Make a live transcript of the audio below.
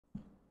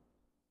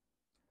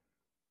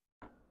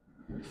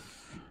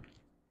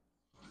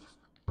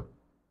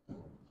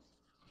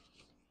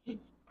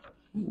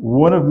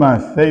One of my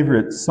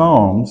favorite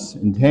songs,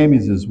 and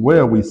Tammy's as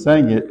well, we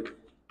sang it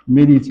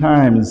many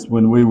times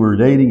when we were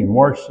dating and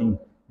washing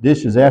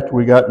dishes after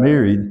we got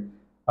married,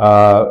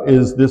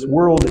 is "This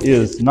World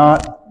Is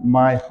Not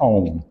My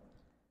Home."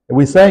 And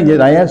we sang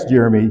it, I asked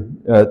Jeremy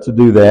to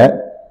do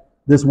that.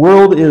 "This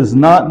world is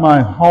not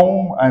my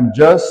home, I'm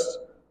just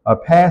a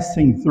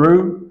passing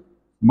through.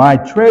 My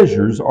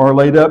treasures are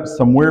laid up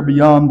somewhere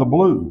beyond the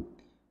blue.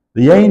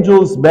 The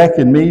angels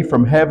beckon me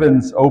from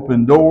heaven's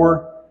open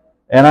door,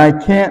 and I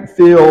can't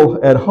feel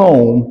at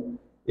home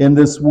in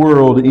this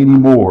world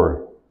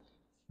anymore."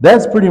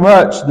 That's pretty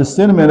much the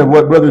sentiment of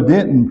what Brother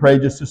Denton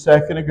prayed just a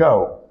second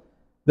ago.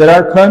 That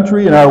our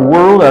country and our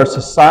world, our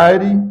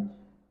society,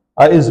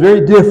 is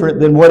very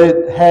different than what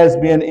it has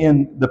been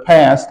in the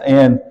past.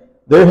 And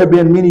there have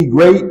been many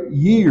great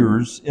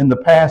years in the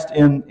past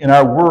in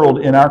our world,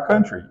 in our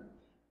country.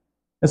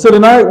 And so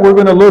tonight we're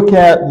going to look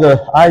at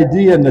the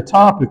idea and the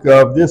topic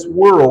of "This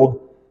world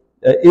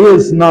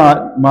is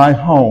not my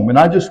home." And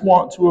I just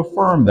want to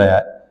affirm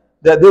that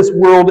this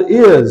world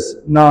is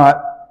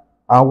not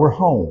our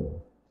home.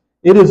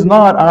 It is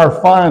not our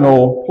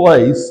final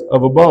place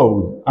of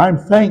abode. I'm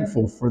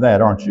thankful for that,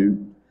 aren't you?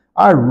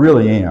 I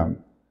really am.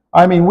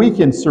 I mean, we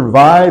can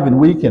survive and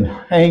we can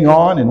hang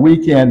on and we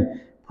can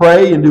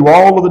pray and do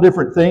all of the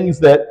different things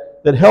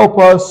that help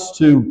us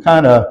to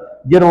kind of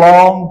get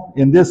along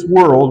in this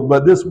world,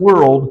 but this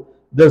world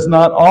does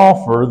not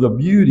offer the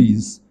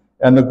beauties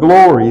and the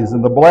glories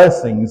and the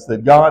blessings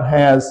that God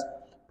has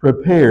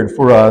prepared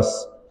for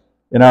us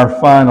in our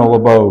final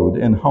abode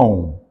and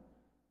home.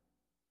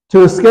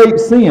 To escape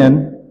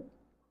sin,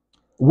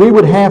 we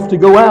would have to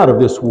go out of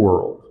this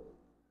world.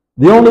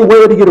 The only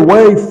way to get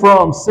away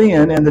from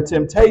sin and the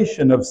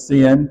temptation of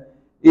sin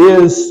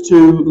is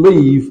to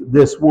leave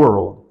this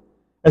world.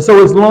 And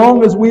so as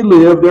long as we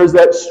live, there's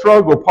that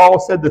struggle. Paul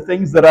said, the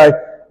things that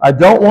I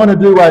don't want to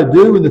do, I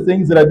do, and the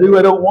things that I do,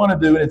 I don't want to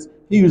do. And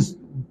he was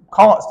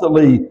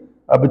constantly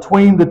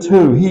between the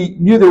two. He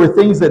knew there were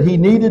things that he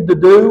needed to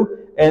do,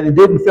 and it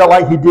didn't feel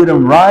like he did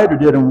them right or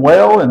did them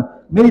well. And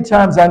many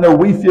times I know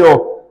we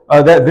feel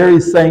that very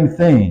same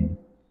thing.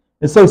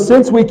 And so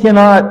since we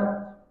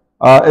cannot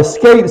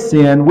escape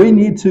sin, we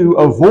need to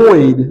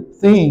avoid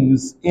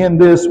things in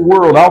this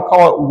world. I'll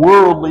call it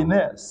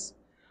worldliness.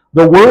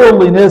 The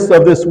worldliness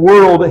of this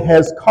world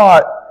has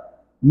caught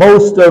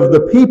most of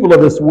the people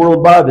of this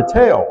world by the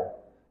tail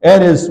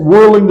and is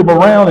whirling them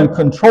around and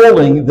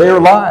controlling their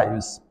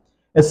lives.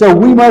 And so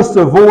we must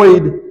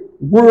avoid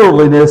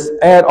worldliness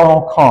at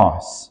all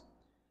costs.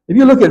 If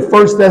you look at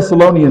 1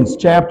 Thessalonians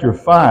chapter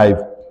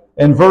 5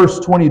 and verse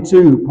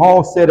 22,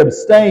 Paul said,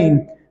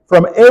 "Abstain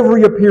from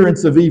every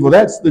appearance of evil."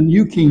 That's the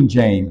New King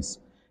James.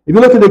 If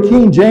you look at the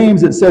King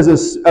James, it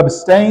says,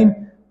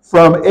 "Abstain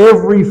from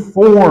every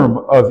form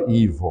of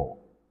evil."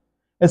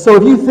 And so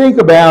if you think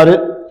about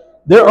it,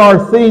 there are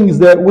things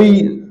that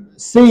we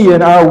see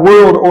in our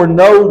world or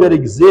know that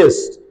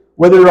exist,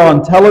 whether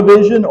on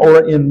television or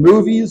in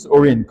movies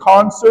or in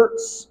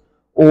concerts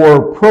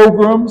or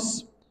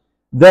programs,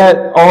 that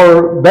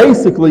are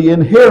basically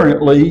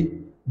inherently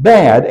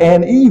bad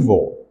and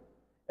evil.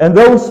 And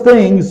those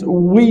things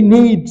we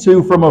need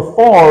to, from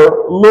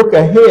afar, look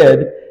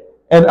ahead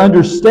and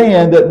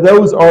understand that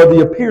those are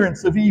the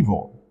appearance of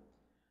evil.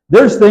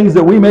 There's things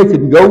that we may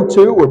can go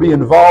to or be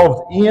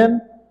involved in,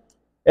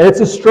 and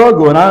it's a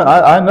struggle, and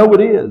I know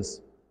it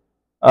is.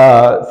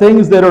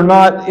 Things that are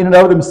not in and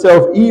of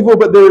themselves evil,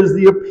 but there is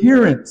the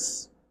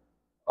appearance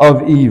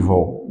of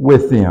evil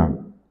with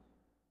them.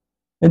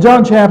 In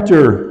John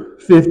chapter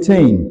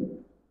 15,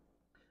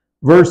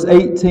 verse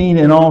 18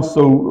 and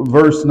also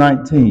verse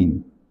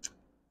 19,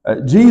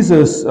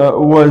 Jesus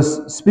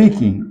was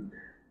speaking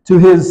to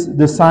his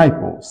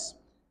disciples.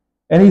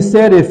 And he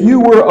said, "If you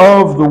were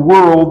of the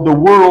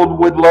world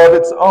would love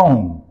its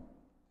own."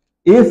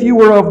 If you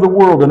were of the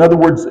world, in other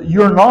words,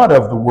 you're not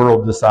of the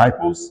world,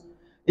 disciples.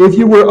 If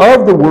you were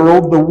of the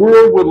world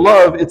would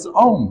love its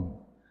own.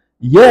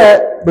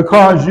 Yet,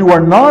 because you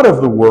are not of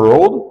the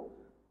world,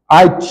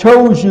 I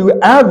chose you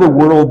out of the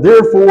world,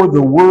 therefore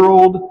the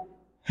world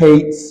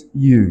hates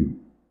you.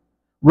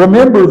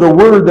 Remember the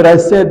word that I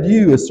said to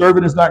you, a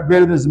servant is not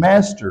greater than his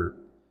master.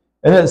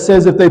 And it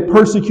says, if they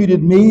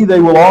persecuted me, they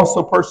will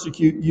also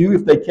persecute you.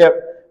 If they kept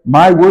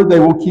my word, they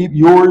will keep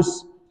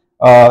yours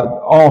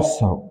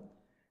also.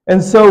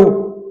 And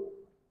so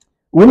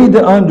we need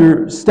to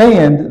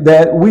understand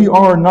that we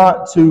are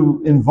not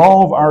to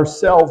involve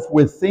ourselves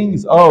with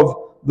things of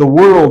the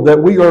world,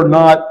 that we are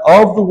not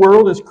of the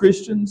world as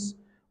Christians.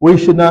 We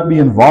should not be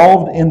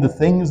involved in the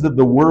things that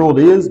the world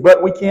is,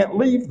 but we can't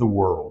leave the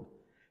world.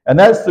 And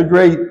that's the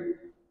great,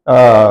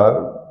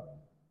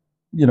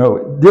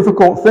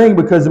 difficult thing,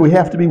 because we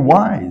have to be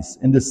wise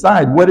and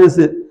decide what is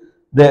it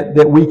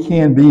that we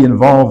can be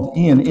involved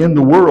in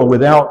the world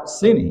without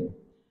sinning.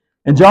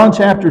 In John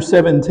chapter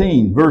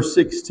 17, verse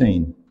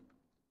 16,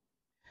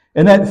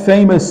 in that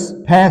famous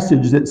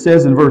passage that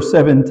says in verse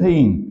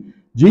 17,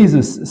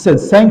 Jesus said,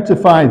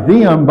 "Sanctify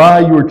them by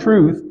your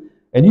truth."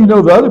 And you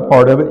know the other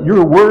part of it,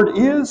 your word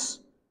is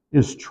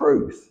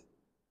truth.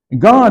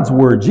 God's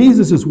word,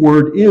 Jesus'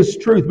 word, is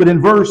truth. But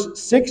in verse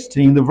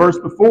 16, the verse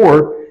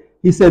before,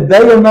 he said,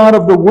 they are not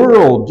of the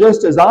world,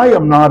 just as I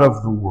am not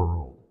of the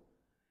world.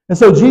 And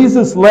so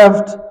Jesus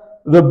left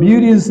the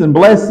beauties and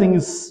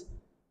blessings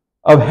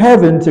of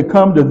heaven to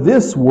come to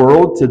this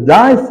world, to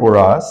die for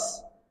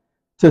us,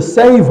 to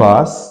save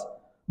us.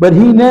 But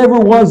he never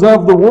was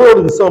of the world,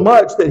 in so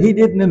much that he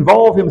didn't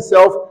involve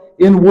himself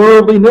in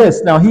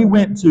worldliness. Now, he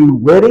went to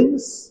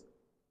weddings.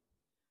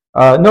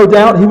 No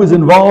doubt he was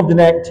involved in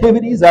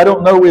activities. I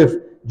don't know if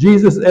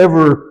Jesus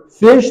ever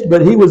fished,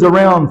 but he was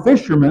around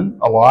fishermen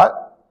a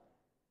lot.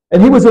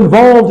 And he was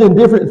involved in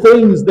different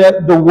things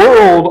that the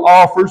world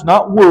offers,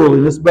 not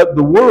worldliness, but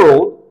the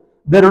world,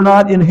 that are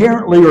not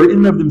inherently or in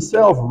and of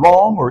themselves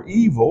wrong or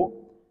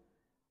evil.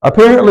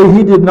 Apparently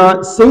he did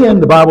not sin,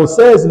 the Bible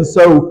says, and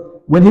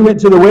so when he went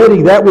to the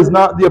wedding, that was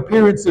not the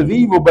appearance of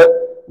evil, but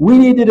we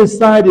need to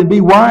decide and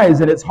be wise,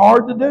 and it's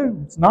hard to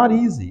do. It's not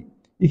easy.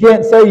 You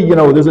can't say,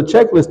 there's a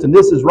checklist and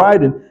this is right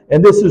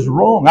and this is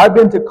wrong. I've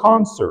been to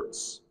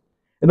concerts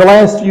in the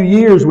last few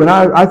years when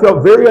I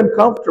felt very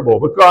uncomfortable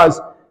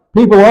because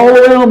people all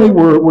around me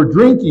were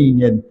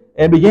drinking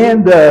and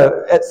began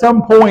to, at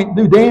some point,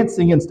 do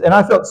dancing, and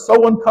I felt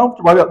so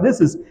uncomfortable. I thought,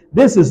 this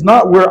is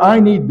not where I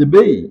need to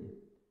be.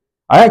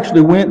 I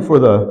actually went for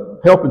the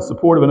help and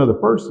support of another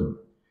person,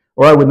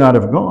 or I would not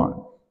have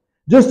gone.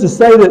 Just to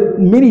say that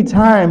many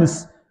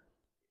times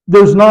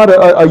there's not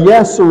a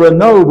yes or a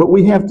no, but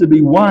we have to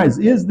be wise.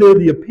 Is there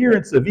the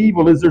appearance of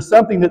evil? Is there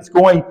something that's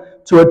going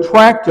to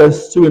attract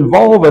us, to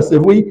involve us?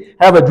 If we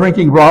have a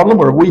drinking problem,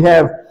 or if we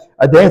have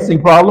a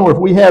dancing problem, or if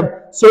we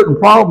have certain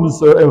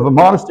problems of a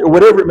monastery, or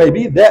whatever it may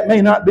be, that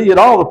may not be at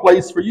all the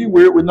place for you,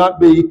 where it would not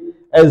be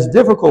as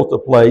difficult a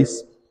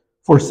place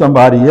for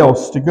somebody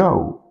else to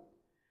go.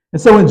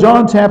 And so in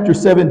John chapter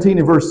 17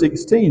 and verse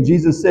 16,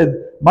 Jesus said,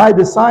 my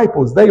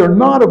disciples, they are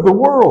not of the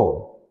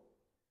world,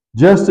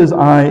 just as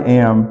I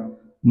am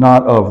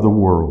not of the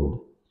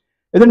world.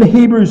 And then in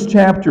Hebrews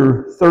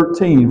chapter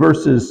 13,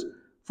 verses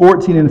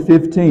 14 and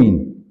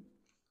 15,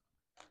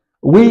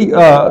 we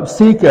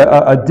seek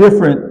a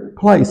different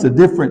place, a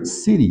different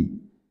city.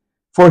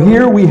 For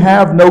here we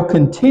have no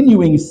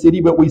continuing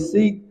city, but we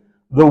seek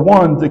the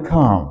one to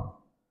come.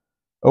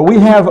 We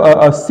have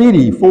a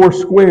city,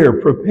 foursquare,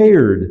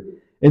 prepared.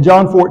 In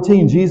John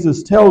 14,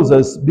 Jesus tells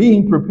us,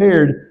 being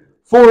prepared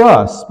for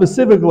us,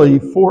 specifically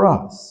for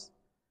us.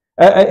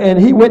 And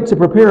he went to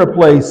prepare a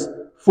place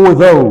for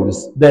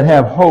those that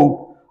have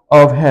hope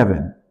of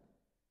heaven.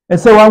 And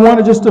so I want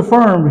to just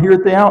affirm here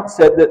at the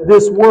outset that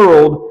this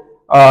world,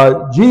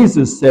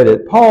 Jesus said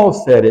it, Paul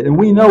said it, and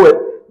we know it,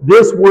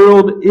 this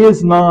world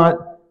is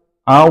not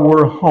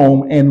our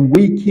home, and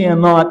we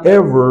cannot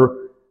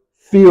ever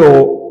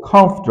feel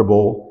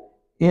comfortable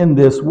in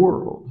this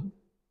world.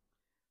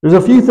 There's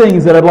a few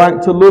things that I'd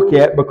like to look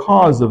at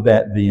because of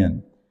that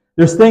then.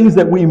 There's things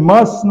that we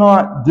must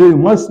not do,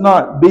 must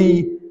not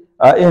be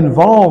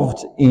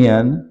involved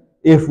in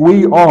if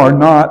we are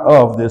not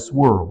of this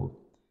world.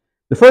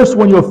 The first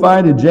one you'll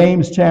find in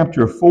James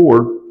chapter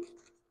 4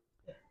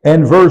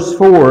 and verse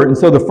 4. And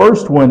so the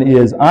first one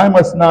is, I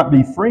must not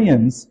be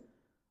friends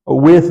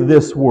with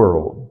this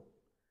world.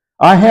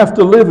 I have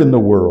to live in the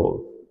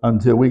world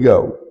until we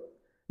go.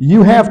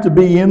 You have to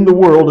be in the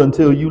world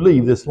until you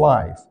leave this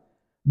life.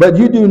 But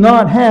you do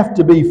not have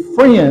to be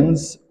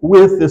friends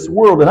with this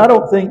world. And I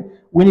don't think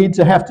we need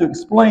to have to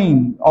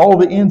explain all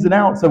the ins and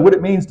outs of what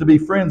it means to be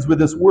friends with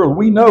this world.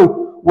 We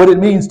know what it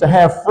means to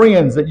have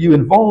friends, that you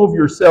involve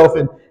yourself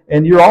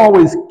and you're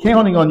always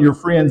counting on your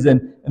friends,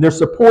 and they're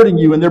supporting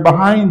you, and they're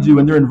behind you,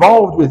 and they're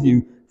involved with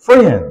you.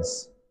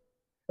 Friends.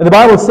 And the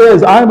Bible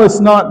says, I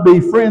must not be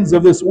friends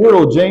of this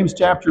world, James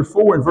chapter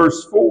 4 and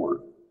verse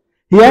 4.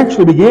 He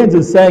actually begins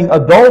in saying,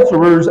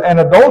 adulterers and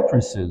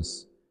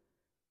adulteresses.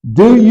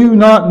 Do you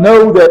not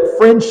know that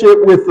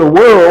friendship with the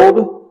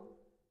world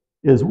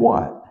is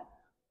what?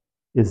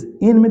 Is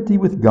enmity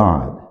with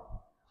God.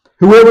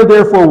 Whoever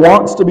therefore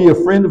wants to be a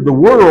friend of the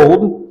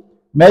world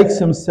makes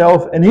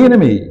himself an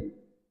enemy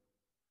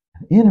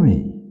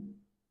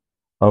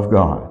of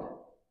God.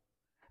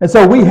 And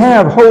so we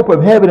have hope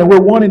of heaven, and we're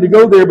wanting to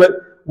go there, but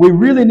we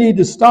really need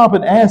to stop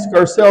and ask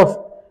ourselves,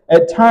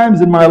 at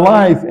times in my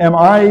life, am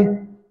I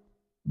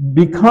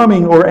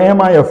becoming, or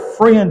am I a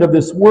friend of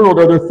this world?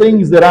 Are there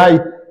things that I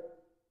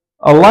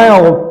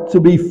allow to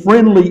be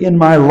friendly in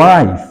my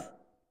life?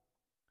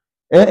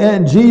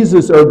 And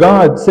Jesus, or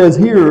God, says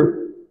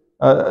here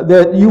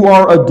that you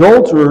are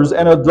adulterers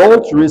and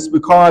adulteress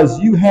because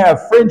you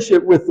have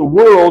friendship with the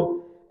world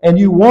and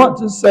you want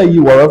to say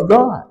you are of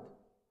God.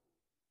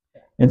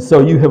 And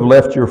so you have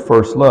left your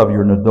first love.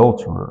 You're an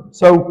adulterer.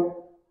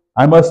 So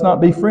I must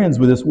not be friends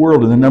with this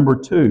world. And then number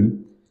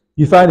 2,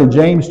 you find in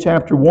James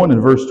chapter 1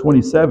 and verse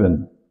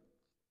 27,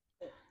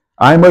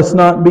 I must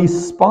not be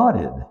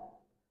spotted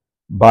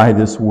by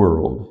this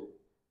world.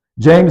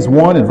 James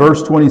 1 and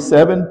verse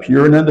 27,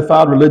 pure and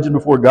undefiled religion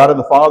before God and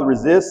the Father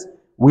is this,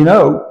 we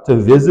know, to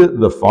visit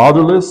the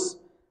fatherless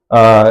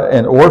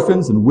and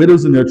orphans and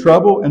widows in their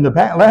trouble. And the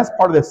last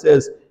part of that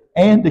says,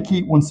 and to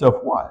keep oneself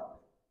what?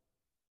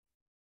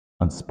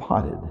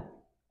 unspotted,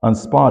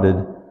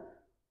 unspotted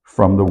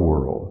from the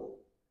world.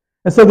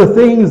 And so the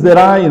things that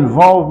I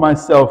involve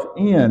myself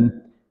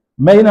in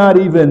may not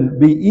even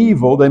be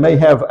evil. They may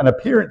have an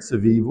appearance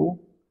of evil.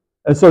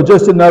 And so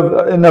just in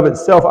and of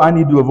itself, I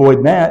need to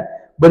avoid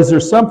that. But is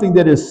there something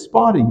that is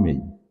spotting me?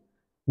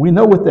 We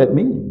know what that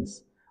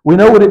means. We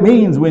know what it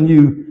means when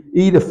you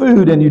eat a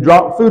food and you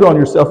drop food on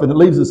yourself and it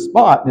leaves a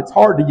spot and it's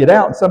hard to get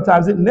out. And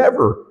sometimes it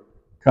never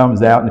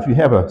comes out. And if you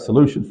have a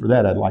solution for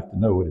that, I'd like to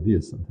know what it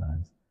is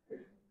sometimes.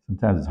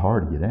 Sometimes it's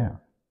hard to get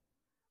out.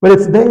 But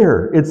it's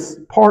there. It's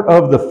part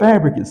of the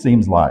fabric, it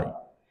seems like.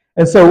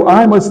 And so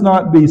I must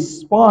not be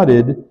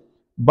spotted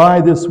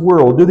by this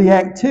world. Do the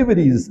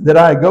activities that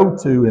I go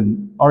to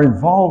and are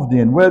involved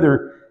in,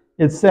 whether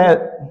it's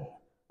at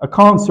a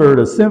concert,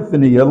 a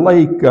symphony, a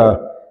lake,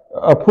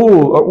 a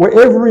pool, or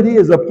wherever it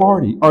is, a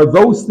party, are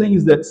those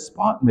things that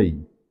spot me?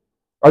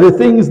 Are there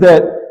things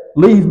that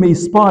leave me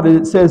spotted?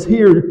 It says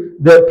here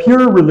that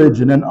pure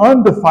religion and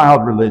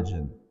undefiled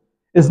religion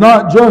is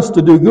not just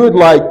to do good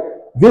like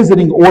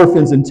visiting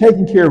orphans and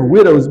taking care of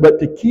widows, but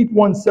to keep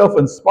oneself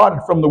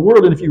unspotted from the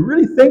world. And if you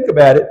really think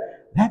about it,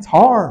 that's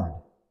hard.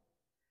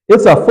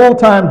 It's a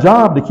full-time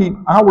job to keep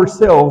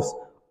ourselves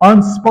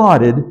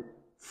unspotted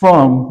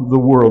from the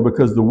world,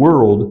 because the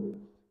world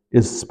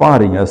is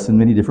spotting us in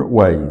many different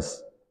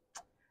ways.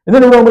 And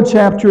then in Romans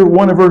chapter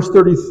 1 and verse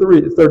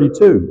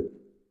 32,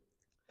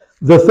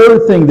 the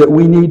third thing that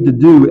we need to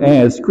do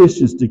as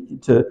Christians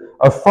to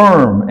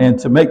affirm and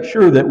to make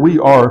sure that we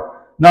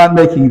are not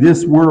making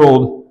this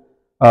world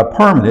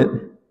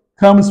permanent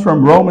comes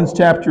from Romans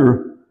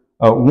chapter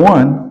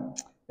 1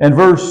 and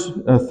verse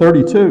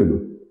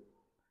 32.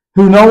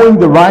 Who, knowing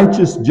the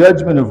righteous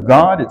judgment of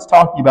God, it's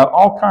talking about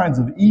all kinds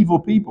of evil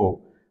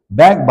people,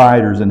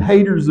 backbiters and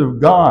haters of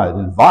God,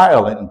 and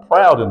violent and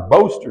proud and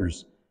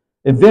boasters,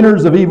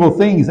 inventors of evil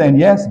things, and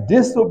yes,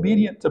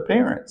 disobedient to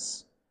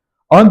parents,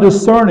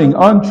 undiscerning,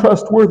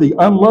 untrustworthy,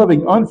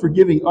 unloving,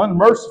 unforgiving,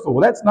 unmerciful.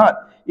 Well, that's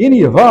not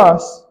any of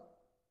us.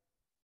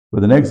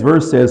 But the next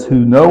verse says,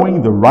 who,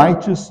 knowing the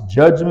righteous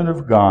judgment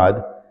of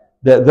God,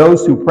 that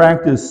those who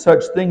practice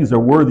such things are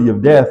worthy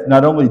of death,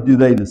 not only do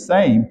they the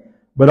same,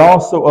 but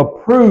also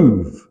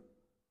approve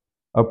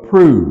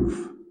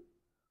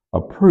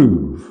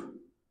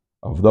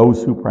of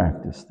those who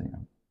practice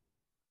them.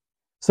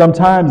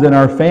 Sometimes in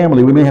our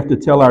family, we may have to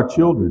tell our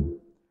children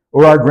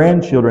or our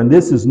grandchildren,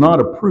 this is not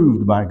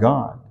approved by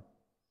God.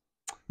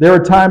 There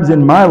are times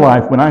in my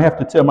life when I have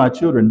to tell my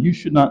children, you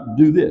should not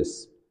do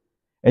this,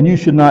 and you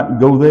should not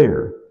go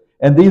there.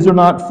 And these are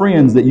not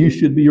friends that you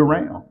should be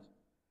around.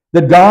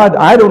 That God,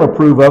 I don't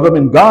approve of them,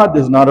 and God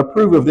does not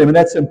approve of them. And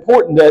that's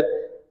important that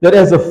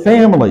as a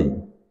family,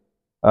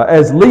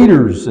 as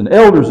leaders and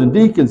elders and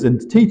deacons and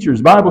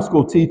teachers, Bible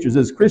school teachers,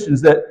 as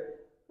Christians, that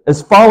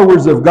as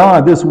followers of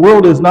God, this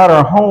world is not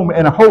our home,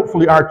 and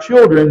hopefully our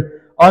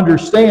children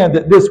understand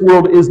that this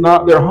world is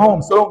not their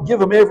home. So don't give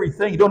them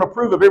everything. Don't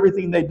approve of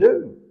everything they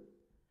do.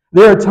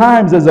 There are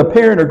times as a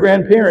parent or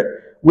grandparent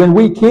when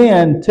we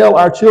can tell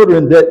our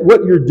children that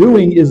what you're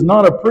doing is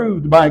not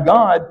approved by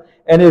God,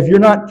 and if you're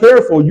not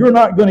careful, you're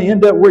not going to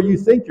end up where you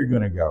think you're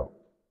going to go.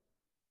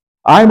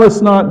 I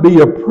must not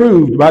be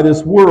approved by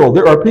this world.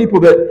 There are people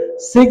that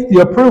seek the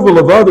approval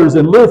of others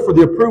and live for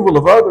the approval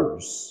of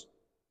others.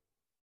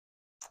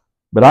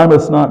 But I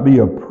must not be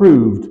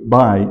approved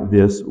by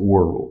this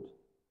world.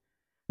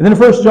 And then in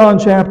 1 John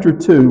chapter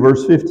 2,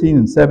 verse 15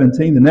 and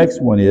 17, the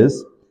next one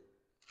is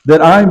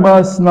that I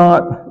must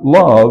not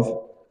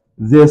love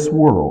this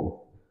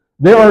world.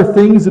 There are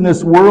things in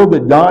this world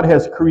that God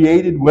has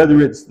created,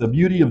 whether it's the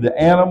beauty of the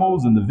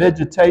animals and the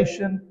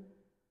vegetation,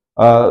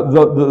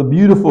 the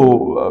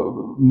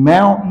beautiful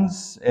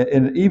mountains,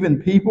 and even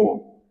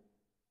people.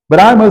 But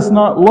I must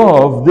not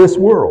love this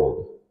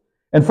world.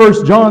 And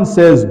 1 John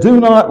says, do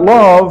not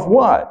love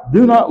what?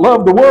 Do not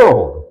love the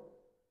world.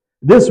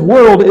 This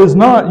world is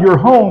not your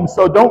home,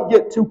 so don't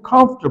get too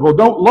comfortable.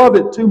 Don't love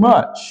it too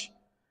much.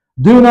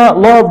 Do not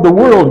love the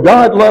world.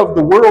 God loved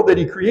the world that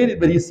He created,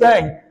 but He's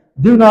saying,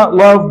 do not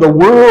love the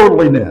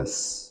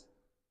worldliness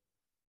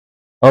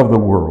of the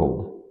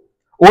world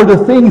or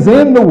the things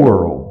in the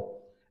world.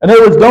 In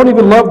other words, don't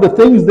even love the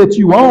things that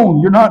you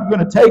own. You're not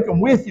going to take them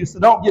with you, so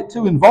don't get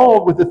too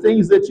involved with the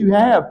things that you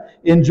have.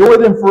 Enjoy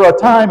them for a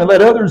time and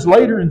let others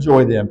later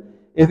enjoy them.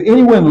 If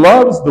anyone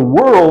loves the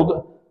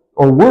world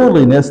or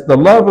worldliness, the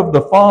love of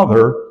the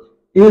Father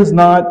is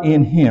not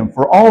in him.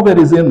 For all that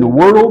is in the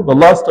world, the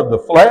lust of the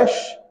flesh,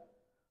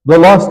 the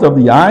lust of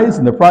the eyes,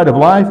 and the pride of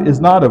life is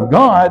not of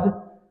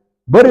God,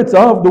 but it's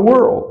of the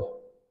world.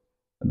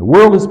 And the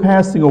world is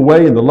passing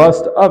away and the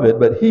lust of it,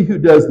 but he who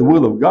does the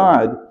will of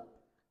God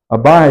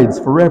abides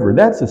forever.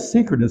 That's a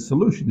secret and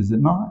solution, is it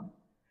not?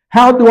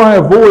 How do I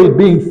avoid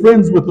being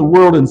friends with the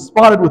world and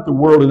spotted with the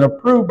world and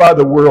approved by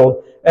the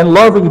world and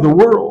loving the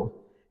world?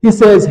 He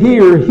says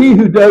here, he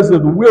who does the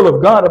will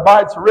of God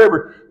abides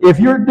forever. If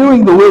you're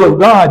doing the will of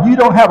God, you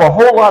don't have a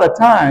whole lot of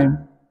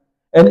time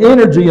and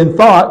energy and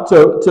thought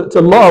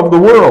to love the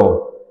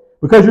world.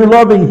 because you're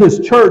loving His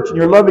church and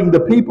you're loving the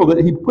people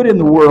that He put in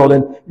the world,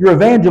 and you're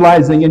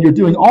evangelizing and you're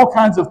doing all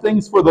kinds of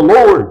things for the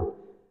Lord.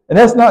 And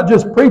that's not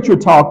just preacher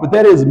talk, but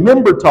that is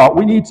member talk.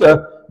 We need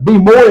to be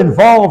more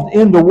involved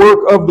in the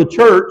work of the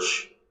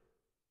church,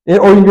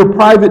 or in your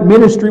private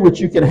ministry, which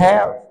you can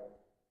have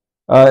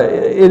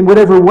in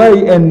whatever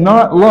way, and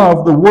not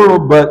love the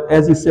world. But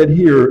as he said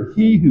here,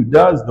 he who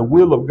does the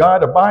will of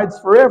God abides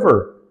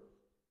forever.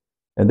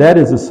 And that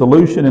is a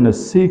solution and a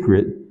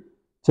secret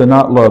to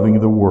not loving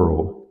the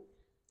world.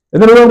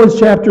 And then Romans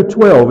chapter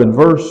 12 and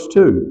verse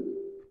 2.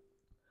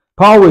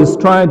 Paul was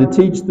trying to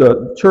teach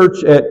the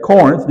church at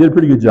Corinth, did a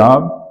pretty good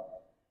job.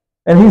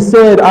 And he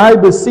said, I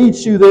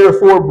beseech you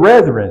therefore,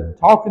 brethren,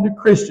 talking to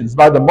Christians,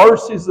 by the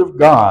mercies of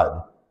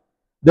God,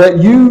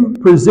 that you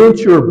present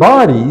your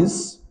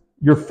bodies,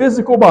 your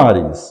physical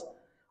bodies,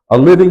 a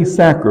living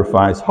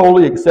sacrifice,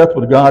 wholly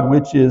acceptable to God,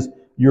 which is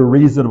your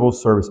reasonable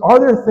service. Are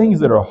there things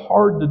that are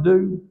hard to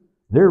do?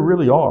 There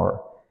really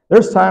are.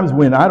 There's times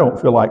when I don't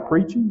feel like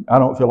preaching. I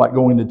don't feel like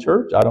going to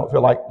church. I don't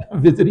feel like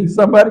visiting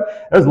somebody.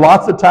 There's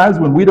lots of times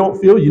when we don't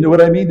feel, you know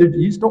what I mean?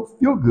 You just don't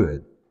feel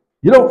good.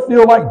 You don't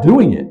feel like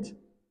doing it.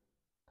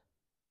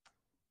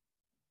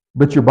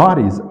 But your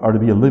bodies are to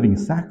be a living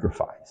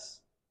sacrifice.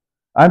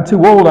 I'm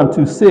too old, I'm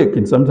too sick,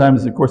 and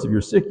sometimes, of course, if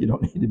you're sick, you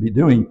don't need to be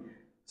doing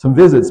some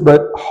visits,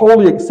 but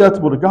wholly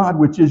acceptable to God,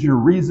 which is your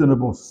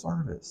reasonable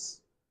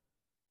service.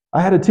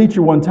 I had a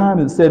teacher one time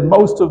that said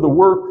most of the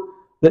work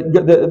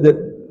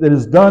that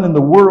is done in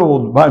the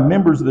world by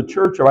members of the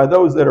church are by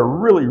those that are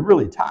really,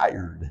 really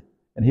tired.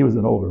 And he was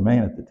an older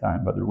man at the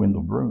time, Brother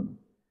Wendell Broom.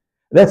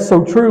 That's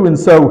so true. And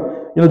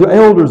so, you know, the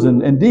elders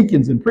and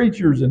deacons and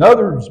preachers and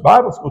others,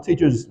 Bible school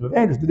teachers,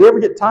 evangelists, do they ever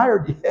get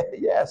tired?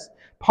 Yes.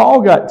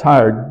 Paul got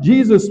tired.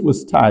 Jesus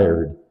was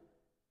tired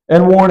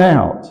and worn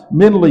out,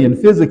 mentally and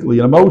physically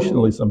and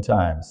emotionally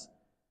sometimes.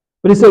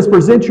 But he says,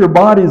 present your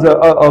bodies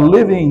a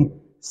living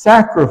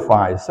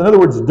sacrifice. In other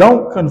words,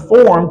 don't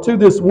conform to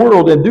this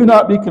world, and do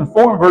not be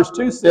conformed, verse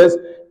 2 says,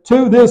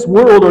 to this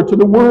world or to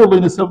the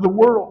worldliness of the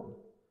world.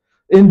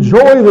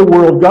 Enjoy the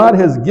world. God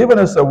has given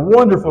us a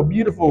wonderful,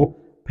 beautiful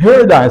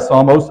paradise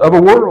almost of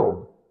a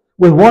world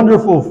with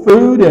wonderful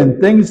food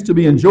and things to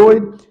be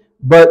enjoyed,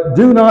 but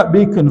do not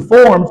be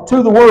conformed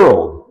to the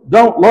world.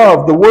 Don't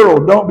love the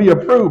world. Don't be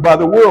approved by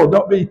the world.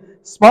 Don't be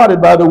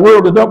spotted by the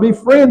world, and don't be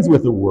friends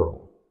with the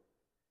world.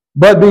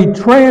 But be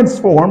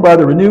transformed by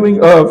the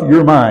renewing of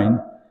your mind,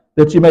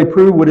 that you may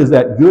prove what is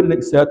that good and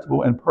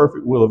acceptable and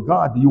perfect will of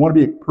God. Do you want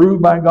to be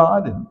approved by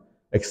God and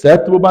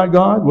acceptable by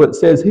God? What it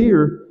says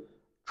here,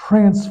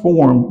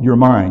 transform your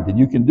mind. And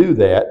you can do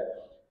that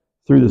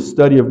through the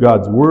study of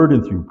God's Word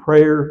and through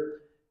prayer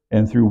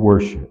and through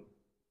worship.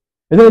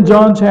 And then in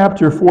John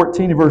chapter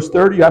 14 and verse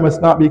 30, I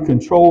must not be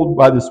controlled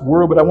by this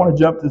world, but I want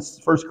to jump to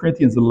 1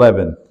 Corinthians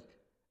 11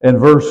 and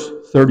verse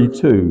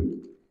 32,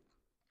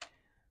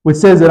 which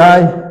says that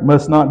I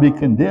must not be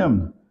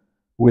condemned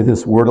with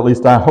this world. At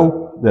least I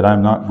hope that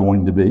I'm not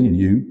going to be, and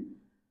you.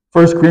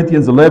 1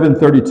 Corinthians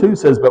 11:32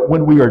 says, but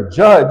when we are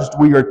judged,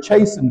 we are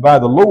chastened by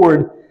the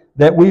Lord,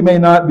 that we may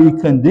not be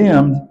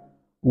condemned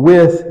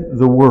with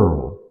the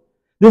world.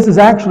 This is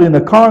actually in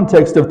the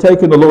context of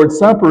taking the Lord's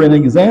Supper and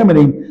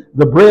examining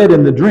the bread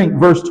and the drink,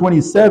 verse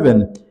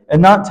 27,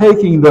 and not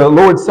taking the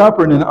Lord's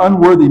Supper in an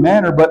unworthy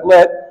manner, but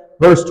let,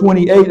 verse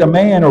 28, a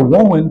man or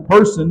woman,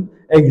 person,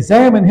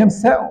 examine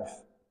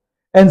himself.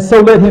 And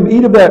so let him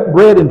eat of that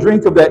bread and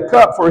drink of that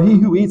cup, for he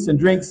who eats and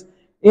drinks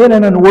in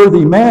an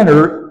unworthy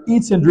manner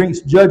eats and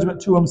drinks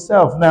judgment to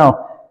himself.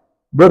 Now,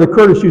 Brother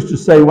Curtis used to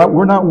say, well,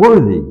 we're not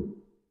worthy.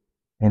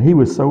 And he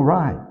was so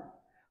right.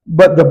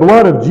 But the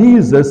blood of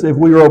Jesus, if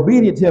we are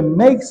obedient to Him,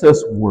 makes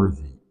us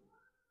worthy.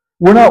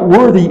 We're not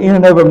worthy in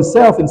and of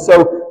Himself. And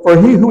so,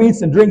 for he who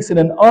eats and drinks in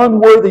an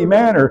unworthy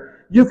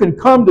manner, you can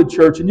come to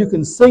church and you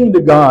can sing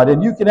to God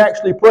and you can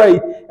actually pray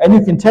and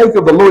you can take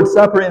of the Lord's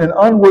Supper in an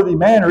unworthy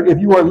manner if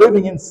you are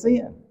living in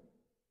sin.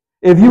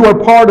 If you are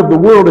part of the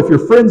world, if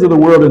you're friends of the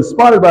world and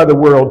spotted by the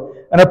world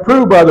and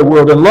approved by the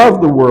world and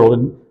love the world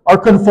and are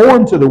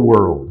conformed to the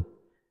world,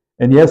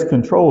 and yes,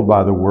 controlled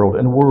by the world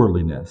and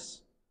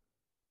worldliness.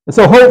 And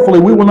so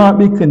hopefully we will not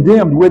be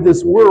condemned with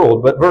this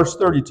world. But verse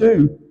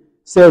 32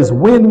 says,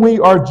 when we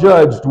are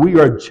judged, we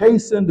are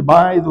chastened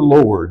by the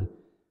Lord,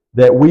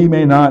 that we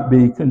may not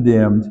be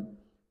condemned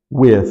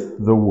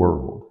with the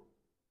world.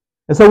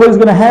 And so what is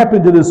going to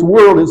happen to this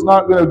world is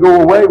not going to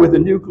go away with a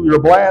nuclear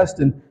blast,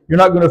 and you're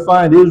not going to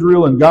find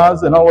Israel and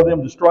Gaza and all of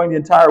them destroying the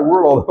entire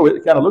world, although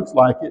it kind of looks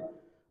like it.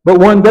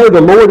 But one day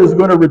the Lord is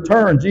going to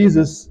return,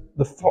 Jesus,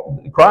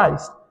 the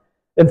Christ,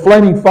 in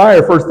flaming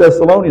fire, 1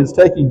 Thessalonians,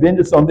 taking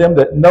vengeance on them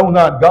that know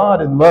not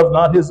God and love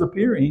not His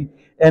appearing.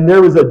 And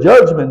there is a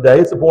judgment day.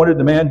 It's appointed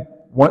the man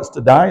wants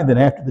to die, and then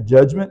after the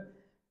judgment.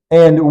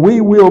 And we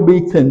will be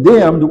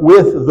condemned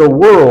with the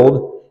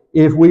world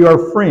if we are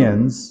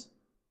friends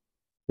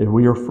of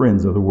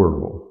the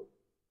world.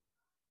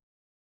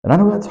 And I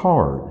know that's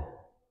hard.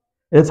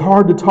 It's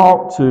hard to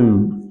talk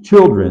to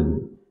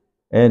children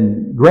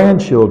and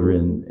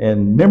grandchildren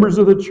and members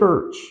of the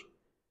church.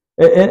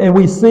 And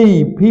we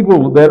see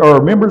people that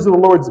are members of the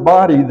Lord's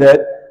body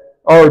that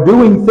are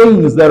doing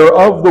things that are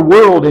of the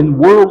world in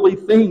worldly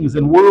things,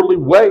 in worldly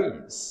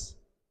ways,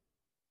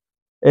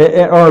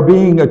 are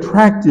being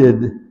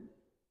attracted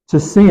to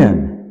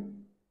sin,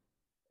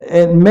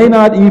 and may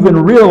not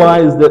even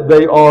realize that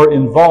they are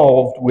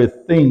involved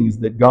with things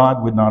that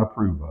God would not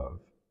approve of.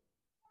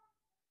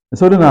 And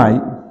so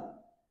tonight,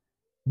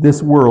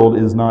 this world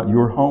is not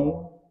your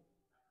home,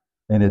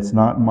 and it's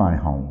not my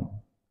home.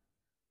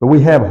 But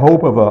we have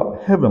hope of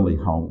a heavenly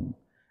home,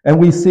 and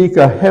we seek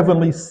a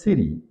heavenly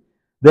city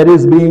that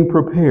is being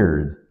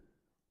prepared.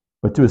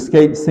 But to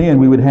escape sin,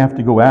 we would have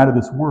to go out of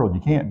this world.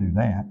 You can't do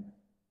that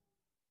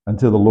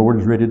until the Lord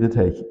is ready to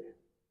take you.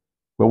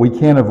 But we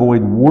can't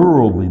avoid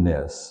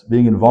worldliness,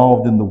 being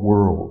involved in the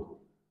world.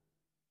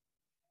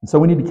 And so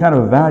we need to kind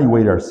of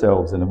evaluate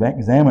ourselves and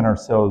examine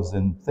ourselves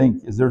and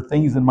think, is there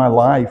things in my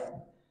life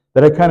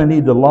that I kind of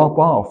need to lop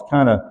off,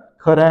 kind of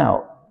cut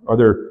out? Are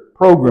there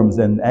programs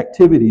and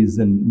activities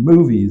and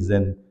movies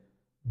and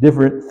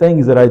different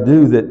things that I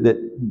do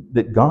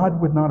that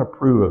God would not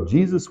approve of,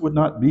 Jesus would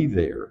not be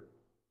there,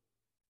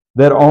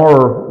 that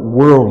are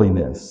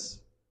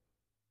worldliness,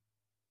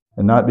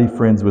 and not be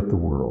friends with the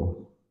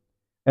world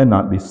and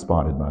not be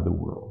spotted by the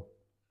world?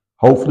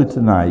 Hopefully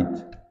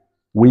tonight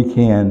we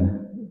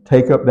can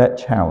take up that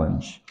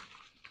challenge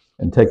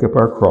and take up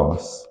our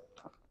cross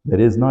that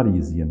is not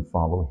easy and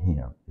follow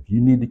Him. If you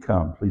need to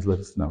come, please let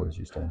us know as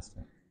you stand.